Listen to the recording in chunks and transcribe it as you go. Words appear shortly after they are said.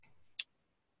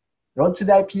Road to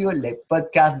IPO, les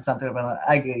podcasts des entrepreneurs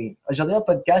aguerris. Aujourd'hui, au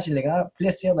podcast, j'ai le grand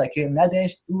plaisir d'accueillir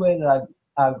Nadège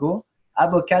Ouedraogo,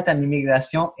 avocate en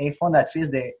immigration et fondatrice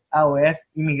de AOF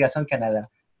Immigration Canada.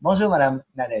 Bonjour, Madame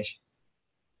Nadège.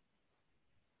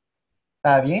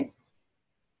 Ça va bien?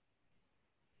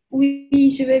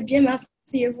 Oui, je vais bien, merci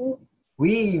et vous.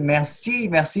 Oui, merci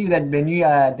d'être venu,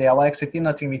 d'avoir accepté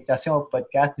notre invitation au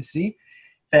podcast ici.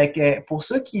 Fait que pour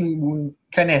ceux qui ne vous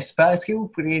connaissent pas, est-ce que vous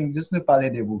pourriez juste nous parler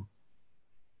de vous?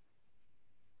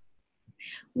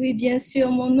 Oui, bien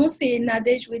sûr, mon nom c'est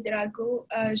Nadège Ouedraogo.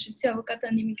 Je suis avocate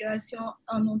en immigration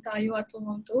en Ontario, à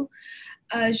Toronto.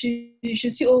 Je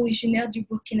suis originaire du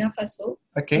Burkina Faso,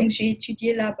 donc OK. j'ai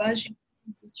étudié là-bas, j'ai fait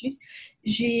des études.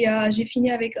 J'ai fini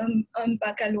avec un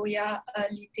baccalauréat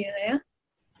littéraire.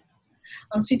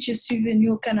 Ensuite, je suis venue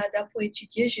au Canada pour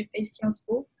étudier. J'ai fait Sciences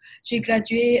Po. J'ai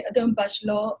gradué d'un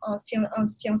bachelor en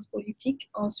sciences politiques.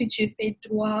 Ensuite, j'ai fait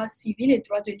droit civil et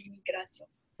droit de l'immigration.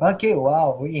 OK,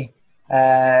 wow, oui.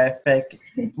 Fait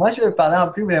que moi, je veux parler en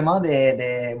plus vraiment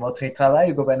de votre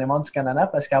travail au gouvernement du Canada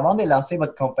parce qu'avant de lancer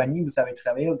votre compagnie, vous avez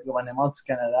travaillé au gouvernement du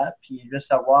Canada, puis je veux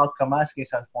savoir comment est-ce que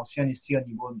ça fonctionne ici au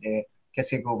niveau de qu'est-ce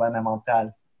qui est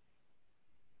gouvernemental.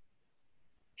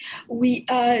 Oui,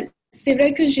 c'est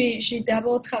vrai que j'ai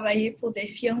d'abord travaillé pour des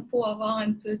firmes pour avoir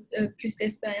un peu plus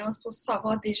d'expérience, pour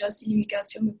savoir déjà si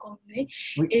l'immigration me convenait.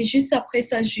 Oui, Et juste après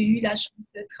ça, j'ai eu la chance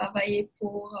de travailler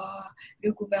pour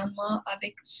le gouvernement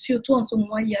avec, surtout en ce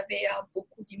moment, il y avait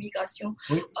beaucoup d'immigration,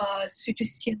 oui, surtout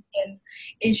syrienne.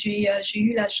 Et j'ai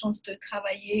eu la chance de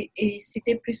travailler et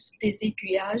c'était plus des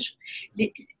aiguillages,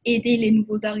 aider les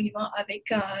nouveaux arrivants avec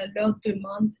leurs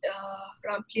demandes,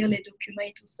 remplir les documents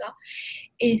et tout ça.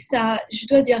 Et ça, je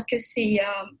dois dire que c'est,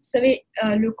 vous savez,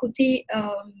 le côté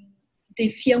des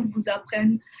firmes vous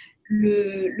apprennent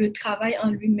le travail en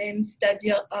lui-même,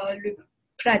 c'est-à-dire le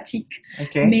pratique.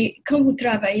 OK, Mais quand vous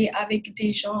travaillez avec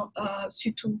des gens,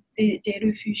 surtout des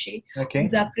réfugiés, vous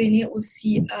OK. apprenez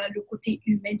aussi le côté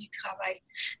humain du travail.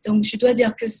 Donc, je dois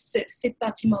dire que cette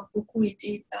partie m'a beaucoup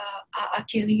aidé à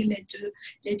acquérir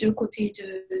les deux côtés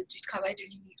du travail de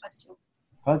l'immigration.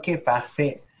 OK,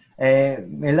 parfait.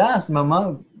 Mais là, en ce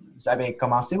moment, vous avez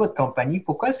commencé votre compagnie.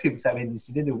 Pourquoi est-ce que vous avez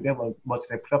décidé d'ouvrir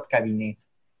votre propre cabinet?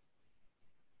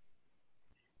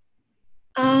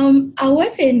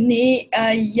 AOF est né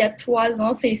il y a 3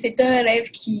 ans. C'est un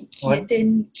rêve Ouais.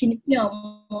 qui naît en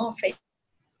moi, en fait.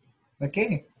 OK.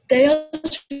 D'ailleurs,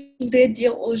 je voudrais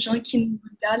dire aux gens qui nous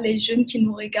regardent, les jeunes qui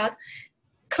nous regardent,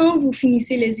 quand vous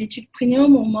finissez les études, prenez un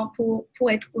moment pour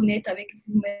être honnête avec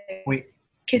vous-même. Oui.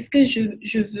 Qu'est-ce que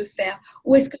je veux faire?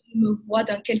 Où est-ce que je me vois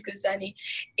dans quelques années?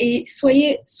 Et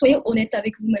soyez honnête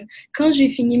avec vous-même. Quand j'ai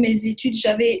fini mes études,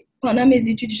 pendant mes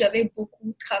études, j'avais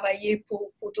beaucoup travaillé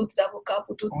pour d'autres avocats,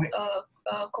 pour d'autres Oui.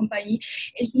 compagnies.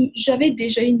 Et j'avais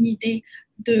déjà une idée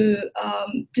de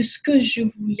ce que je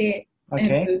voulais un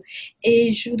OK. peu.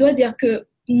 Et je dois dire que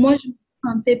moi, je me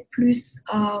sentais plus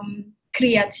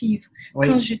créative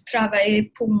quand Oui. je travaillais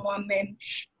pour moi-même.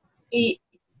 Et,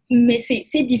 mais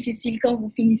c'est difficile quand vous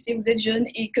finissez, vous êtes jeune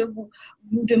et que vous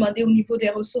demandez au niveau des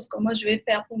ressources comment je vais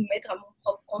faire pour me mettre à mon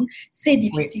propre compte. C'est Oui.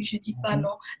 difficile, je dis pas Mhm.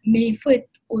 non, mais il faut être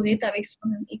honnête avec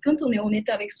soi-même. Et quand on est honnête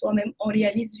avec soi-même, on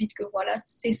réalise vite que voilà,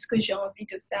 c'est ce que j'ai envie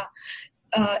de faire.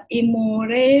 Et mon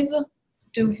rêve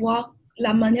de voir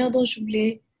la manière dont je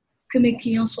voulais que mes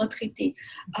clients soient traités,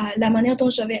 la manière dont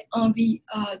j'avais envie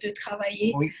de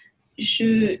travailler, Oui.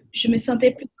 je me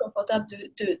sentais plus confortable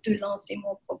de lancer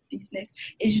mon propre business.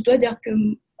 Et je dois dire que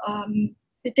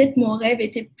peut-être mon rêve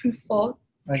était plus fort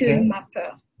que OK. ma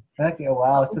peur. OK, Ça wow,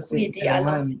 m'a ça beaucoup c'est aidé à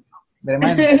lancer. vraiment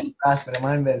une belle phrase,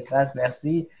 vraiment une belle phrase,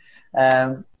 merci.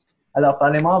 Euh, alors,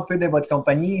 parlez-moi un peu de votre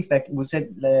compagnie. Fait que vous êtes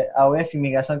le AOF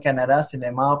Immigration Canada, c'est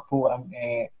vraiment pour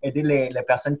aider les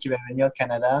personnes qui veulent venir au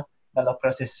Canada dans leur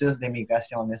processus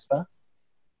d'immigration, n'est-ce pas?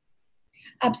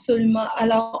 Absolument.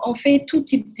 Alors, on fait tout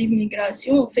type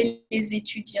d'immigration. On fait les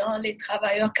étudiants, les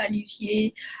travailleurs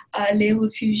qualifiés, les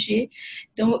réfugiés.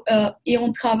 Donc, et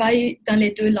on travaille dans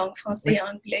les deux langues, français et Oui.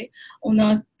 anglais.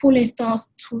 Pour l'instant,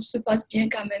 tout se passe bien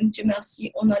quand même. Dieu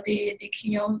merci. On a des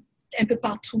clients un peu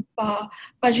partout, pas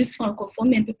juste francophones,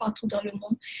 mais un peu partout dans le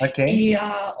monde. OK. Et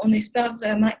on espère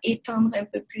vraiment étendre un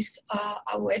peu plus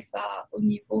à OF au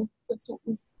niveau,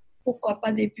 pourquoi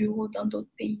pas des bureaux dans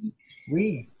d'autres pays.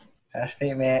 Oui,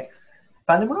 parfait. Mais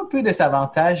parlez-moi un peu des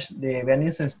avantages de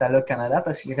venir s'installer au Canada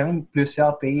parce qu'il y a quand même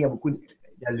plusieurs pays, il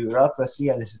y a l'Europe aussi, il y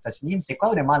a les États-Unis, mais c'est quoi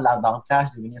vraiment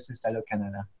l'avantage de venir s'installer au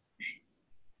Canada?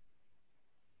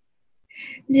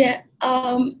 Bien,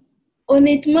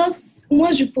 Honnêtement,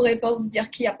 moi, je ne pourrais pas vous dire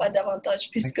qu'il n'y a pas d'avantage,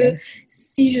 puisque OK.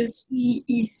 si je suis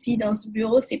ici dans ce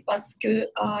bureau, c'est parce que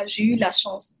j'ai eu la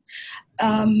chance.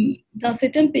 Dans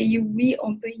certains pays, oui,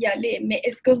 on peut y aller, mais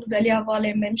est-ce que vous allez avoir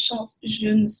les mêmes chances? Je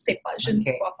ne sais pas, je ne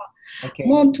OK. crois pas.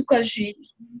 Moi, OK. en tout cas, j'ai eu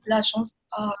la chance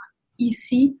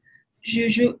ici.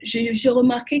 J'ai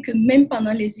remarqué que même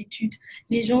pendant les études,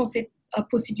 les gens ont cette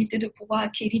possibilité de pouvoir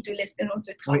acquérir de l'expérience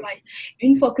de Oui. travail.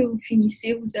 Une fois que vous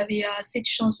finissez, vous avez cette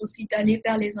chance aussi d'aller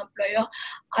vers les employeurs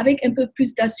avec un peu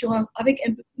plus d'assurance, avec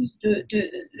un peu plus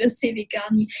de CV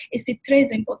garni. Et c'est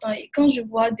très important. Et quand je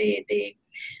vois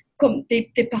comme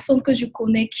des personnes que je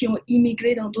connais qui ont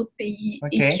immigré dans d'autres pays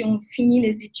et qui OK. ont fini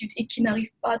les études et qui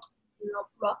n'arrivent pas à trouver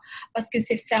l'emploi parce que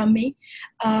c'est fermé,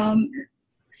 euh,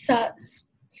 ça,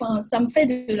 enfin, ça me fait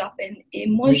de la peine. Et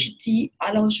moi, je Oui. dis,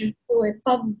 alors je ne pourrais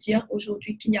pas vous dire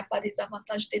aujourd'hui qu'il n'y a pas des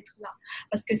avantages d'être là.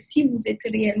 Parce que si vous êtes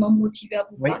réellement motivé à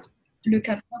vous Oui. battre, le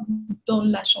Canada vous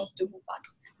donne la chance de vous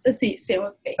battre. Ça, c'est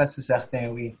un fait. Ça, c'est certain,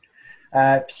 oui.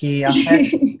 Puis, en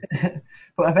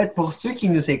fait, pour ceux qui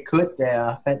nous écoutent,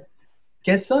 en fait,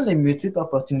 quelles sont les multiples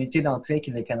opportunités d'entrée que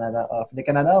le Canada offre? Le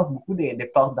Canada offre beaucoup de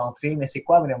portes d'entrée, mais c'est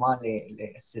quoi vraiment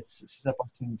ces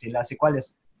opportunités-là? C'est quoi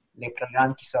les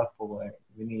programmes qui s'offrent pour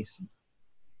venir ici?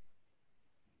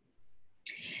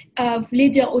 Vous voulez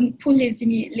dire pour les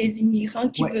immigrants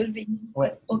qui Oui, veulent venir? oui,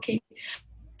 OK.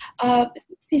 Euh,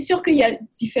 c'est sûr qu'il y a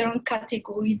différentes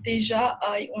catégories. Déjà,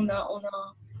 on a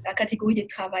la catégorie des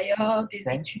travailleurs, des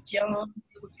OK, étudiants,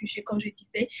 des réfugiés, comme je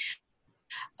disais.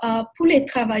 Pour les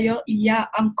travailleurs, il y a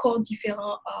encore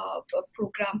différents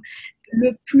programmes.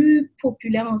 Le plus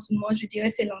populaire en ce moment, je dirais,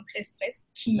 c'est l'entrée express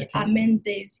qui OK, amène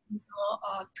des immigrants,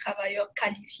 travailleurs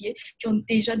qualifiés qui ont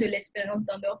déjà de l'expérience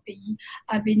dans leur pays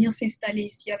à venir s'installer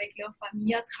ici avec leur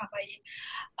famille, à travailler.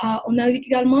 On a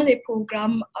également les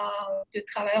programmes de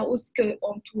travailleurs où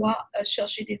on doit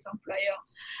chercher des employeurs.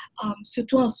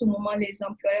 Surtout en ce moment, les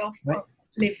employeurs,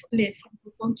 oui, les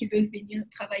francophones qui veulent venir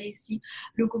travailler ici,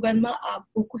 le gouvernement a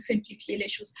beaucoup simplifié les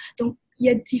choses. Donc, il y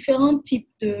a différents types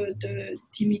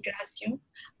d'immigration.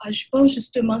 Je pense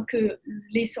justement que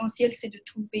l'essentiel, c'est de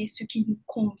trouver ce qui nous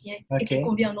convient et qui OK.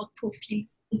 convient à notre profil.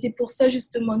 Et c'est pour ça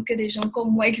justement que des gens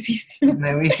comme moi existent.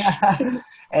 Mais oui.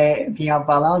 Puis en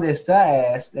parlant de ça,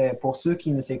 pour ceux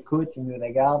qui nous écoutent, qui nous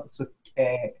regardent, euh,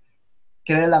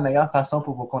 quelle est la meilleure façon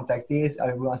pour vous contacter?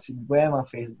 Avez-vous un site web, un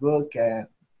Facebook?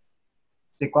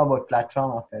 C'est quoi votre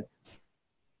plateforme en fait?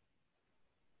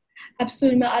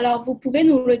 Absolument. Alors, vous pouvez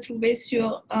nous retrouver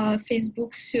sur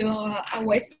Facebook, sur Mhm.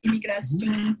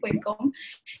 awefimmigration.com.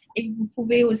 Et vous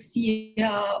pouvez aussi,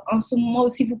 en ce moment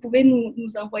aussi, vous pouvez nous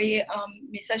envoyer un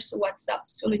message sur WhatsApp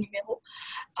sur le numéro.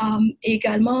 Et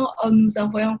également, nous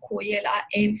envoyer un courriel à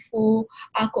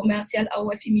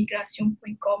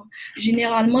info@commercial.awefimmigration.com.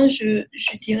 Généralement, je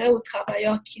dirais aux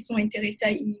travailleurs qui sont intéressés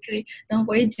à immigrer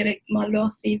d'envoyer directement leur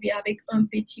CV avec un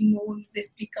petit mot nous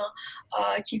expliquant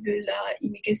qu'ils veulent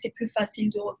immigrer. C'est plus facile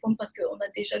de répondre parce qu'on a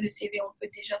déjà le CV, on peut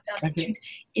déjà faire OK. l'étude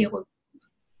et répondre.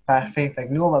 Parfait. Fait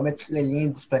que nous, on va mettre tous les liens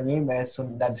disponibles sur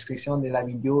la description de la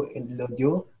vidéo et de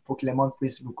l'audio pour que le monde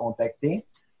puisse vous contacter.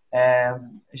 Euh,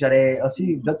 J'aurais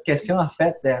aussi d'autres questions en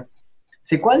fait.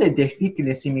 C'est quoi les défis que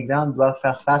les immigrants doivent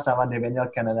faire face avant de venir au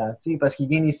Canada? Tu sais, parce qu'ils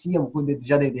viennent ici, il y a beaucoup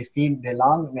déjà des défis de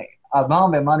langue, mais avant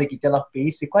vraiment de quitter leur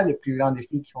pays, c'est quoi les plus grands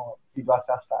défis qu'ils doivent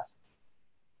faire face?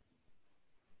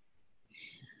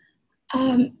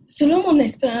 Selon mon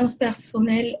expérience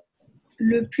personnelle,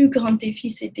 le plus grand défi,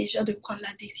 c'est déjà de prendre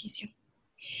la décision.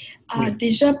 Oui,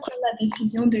 Déjà prendre la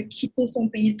décision de quitter son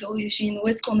pays d'origine, où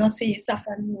est-ce qu'on a sa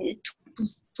famille et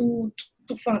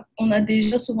enfin, on a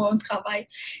déjà souvent un travail,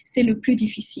 c'est le plus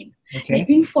difficile. Mais OK.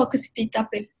 une fois que cette étape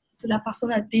est, que la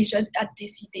personne a déjà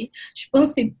décidé, je pense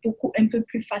que c'est un peu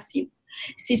plus facile.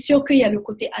 C'est sûr qu'il y a le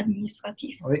côté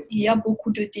administratif. Oui, Il y a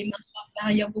beaucoup de démarches à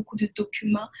faire, il y a beaucoup de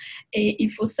documents et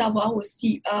il faut savoir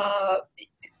aussi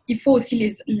il faut aussi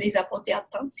les apporter à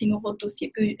temps, sinon votre dossier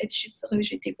peut être juste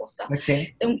rejeté pour ça. OK.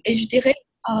 Donc, et je dirais,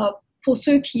 pour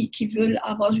ceux qui veulent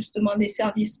avoir justement des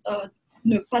services,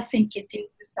 ne pas s'inquiéter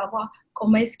de savoir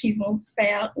comment est-ce qu'ils vont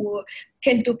faire ou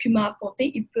quels documents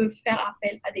apporter. Ils peuvent faire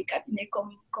appel à des cabinets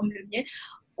comme le mien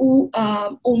ou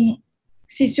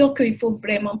c'est sûr qu'il faut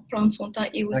vraiment prendre son temps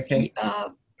et OK. aussi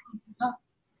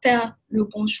faire le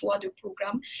bon choix de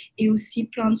programme et aussi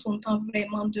prendre son temps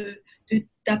vraiment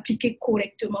d'appliquer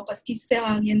correctement parce qu'il ne sert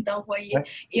à rien d'envoyer Ouais.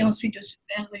 et ensuite de se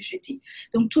faire rejeter.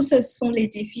 Donc, tout ça, ce sont les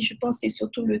défis. Je pense que c'est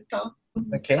surtout le temps que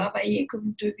vous OK. travaillez, que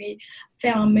vous devez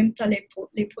faire en même temps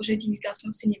les projets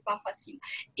d'immigration. Ce n'est pas facile.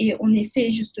 Et on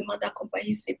essaie justement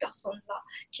d'accompagner ces personnes-là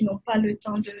qui n'ont pas le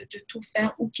temps de tout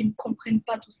faire ou qui ne comprennent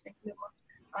pas tout simplement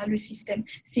le système.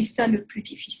 C'est ça le plus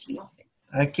difficile en fait.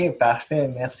 OK, parfait.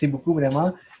 Merci beaucoup,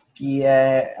 vraiment. Puis,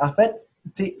 en fait,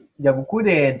 tu sais, il y a beaucoup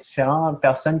de différentes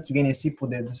personnes qui viennent ici pour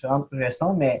de différentes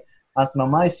raisons, mais en ce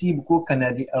moment, ici, beaucoup au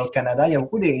Canada, il y a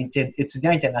beaucoup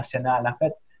d'étudiants internationaux. En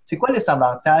fait, c'est quoi les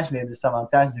avantages, les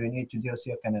désavantages de venir étudier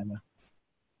aussi au Canada?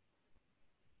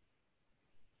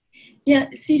 Bien,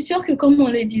 c'est sûr que comme on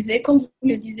le disait, comme vous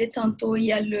le disiez tantôt, il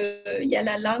y a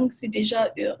la langue, c'est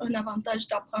déjà un avantage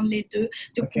d'apprendre les deux,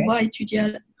 de OK? pouvoir étudier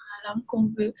la langue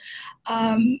qu'on veut.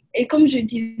 Et comme je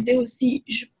disais aussi,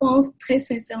 je pense très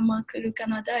sincèrement que le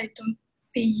Canada est un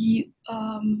pays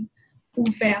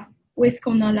ouvert, où est-ce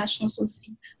qu'on a la chance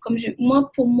aussi.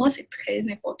 Pour moi, c'est très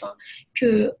important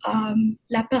que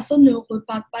la personne ne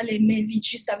reparte pas les mains vides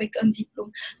juste avec un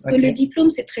diplôme. Parce que le OK? diplôme,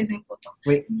 c'est très important.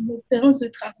 Oui. L'expérience de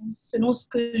travail, selon ce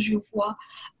que je vois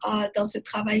dans ce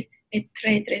travail, est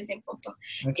très, très important.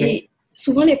 OK? Et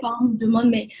souvent, les parents me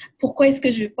demandent, mais pourquoi est-ce que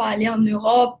je ne vais pas aller en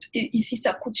Europe? Et ici,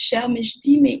 ça coûte cher. Mais je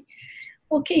dis, mais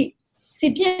OK, c'est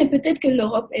bien, peut-être que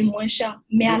l'Europe est moins chère,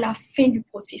 mais à Oui. la fin du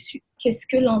processus, qu'est-ce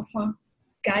que l'enfant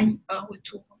gagne en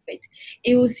retour, en fait?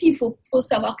 Et aussi, faut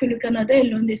savoir que le Canada est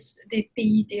l'un des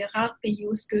pays, des rares pays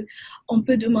où on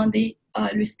peut demander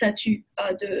le statut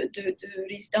de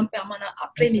résident permanent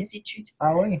après OK. les études.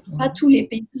 Ah oui? Pas tous les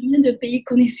pays. Combien de pays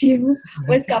connaissez-vous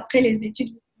où est-ce qu'après les études,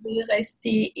 vous pouvez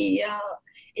rester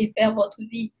et faire votre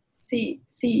vie?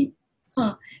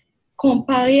 Enfin,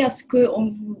 comparé à ce que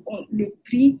le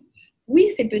prix, oui,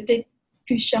 c'est peut-être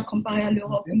plus cher comparé à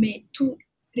l'Europe, OK. mais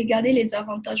regardez les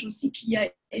avantages aussi qu'il y a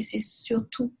et c'est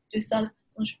surtout de ça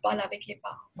dont je parle avec les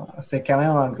parents. C'est quand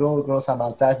même un gros, gros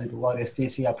avantage de pouvoir rester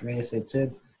ici après les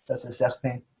études. Ça, c'est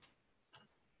certain.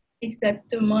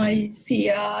 Exactement, et c'est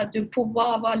de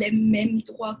pouvoir avoir les mêmes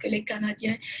droits que les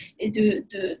Canadiens et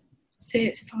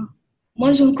enfin,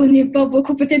 moi, j'en connais pas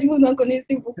beaucoup. Peut-être vous en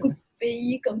connaissez beaucoup de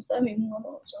pays comme ça, mais moi,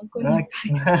 non, j'en connais Non,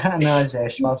 pas. non,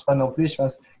 je pense pas non plus. Je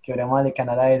pense que vraiment le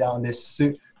Canada est en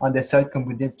dessous, comme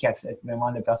vous dites, qui accepte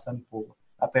vraiment les personnes pour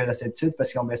après les études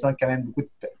parce qu'ils ont besoin quand même beaucoup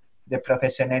de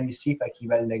professionnels ici, fait qu'ils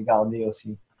veulent les garder aussi.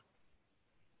 Ouais.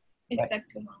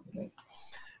 Exactement.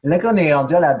 Là qu'on est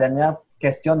rendu à la dernière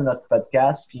question de notre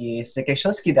podcast, puis c'est quelque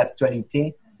chose qui est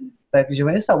d'actualité. Fait que je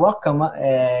voulais savoir comment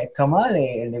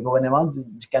les gouvernements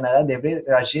du Canada devraient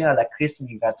réagir à la crise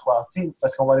migratoire. Tu sais,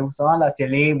 parce qu'on voit souvent à la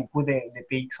télé beaucoup des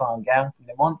pays qui sont en guerre, puis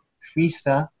le monde fuit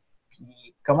ça. Puis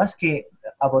comment est-ce que,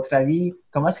 à votre avis,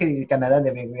 comment est-ce que le Canada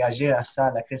devrait réagir à ça,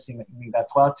 à la crise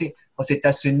migratoire? Tu sais, aux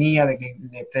États-Unis, avec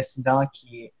les présidents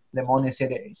le monde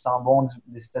essaie ils s'en vont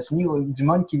des États-Unis ou du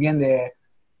monde qui vient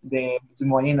du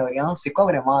Moyen-Orient, c'est quoi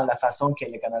vraiment la façon que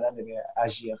le Canada devrait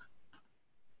agir?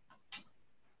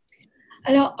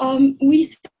 Alors, oui,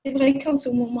 c'est vrai qu'en ce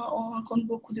moment, on rencontre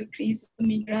beaucoup de crises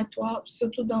migratoires,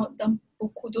 surtout dans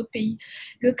beaucoup d'autres pays.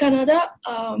 Le Canada,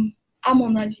 à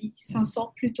mon avis, s'en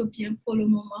sort plutôt bien pour le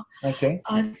moment. OK.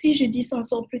 Si je dis s'en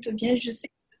sort plutôt bien, je sais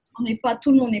que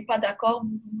tout le monde n'est pas d'accord.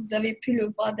 Vous avez pu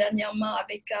le voir dernièrement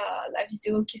avec la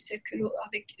vidéo qui circule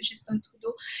avec Justin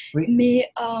Trudeau. Oui.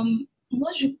 Mais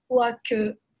moi, je crois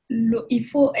que il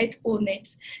faut être honnête.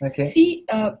 OK. Et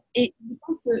je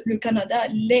pense que le Canada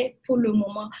l'est pour le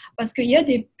moment, parce qu'il y a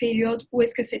des périodes où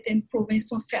est-ce que certaines provinces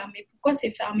sont fermées. Pourquoi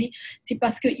c'est fermé? C'est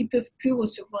parce qu'ils ne peuvent plus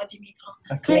recevoir d'immigrants.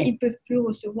 Quand ils OK. ne peuvent plus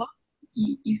recevoir,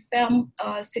 ils ferment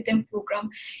certains programmes.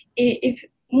 Et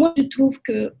moi, je trouve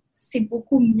que c'est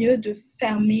beaucoup mieux de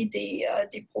fermer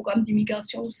des programmes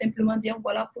d'immigration ou simplement dire,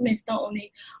 voilà, pour l'instant,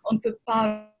 on ne peut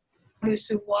pas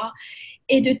recevoir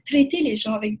et de traiter les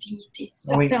gens avec dignité.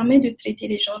 Ça Oui. permet de traiter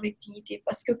les gens avec dignité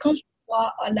parce que quand je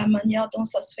vois la manière dont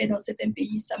ça se fait dans certains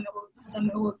pays, ça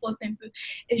me revolte un peu.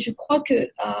 Et je crois que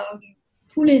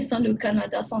pour l'instant, le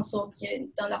Canada s'en sort bien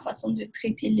dans la façon de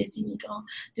traiter les immigrants,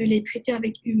 de les traiter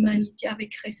avec humanité,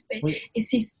 avec respect. Oui. Et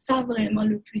c'est ça vraiment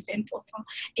le plus important.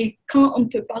 Et quand on ne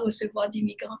peut pas recevoir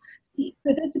d'immigrants,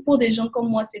 peut-être pour des gens comme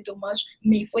moi, c'est dommage,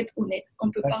 mais il faut être honnête. On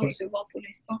ne peut pas OK. recevoir pour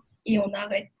l'instant et on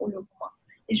arrête pour le moment.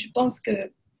 Et je pense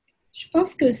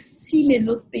que si les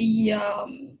autres pays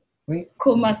Oui.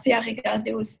 commençaient à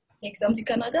regarder aussi l'exemple du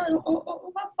Canada,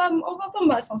 on va pas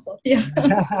mal s'en sortir.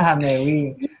 Mais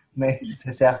oui, mais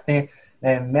c'est certain.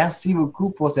 Merci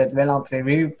beaucoup pour cette belle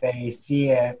entrevue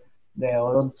ici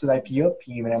au Road to l'IPO.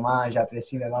 Puis vraiment,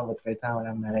 j'apprécie vraiment votre temps,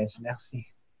 Madame Narèche. Merci.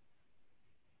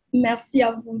 Merci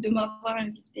à vous de m'avoir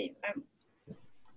invité. Vraiment.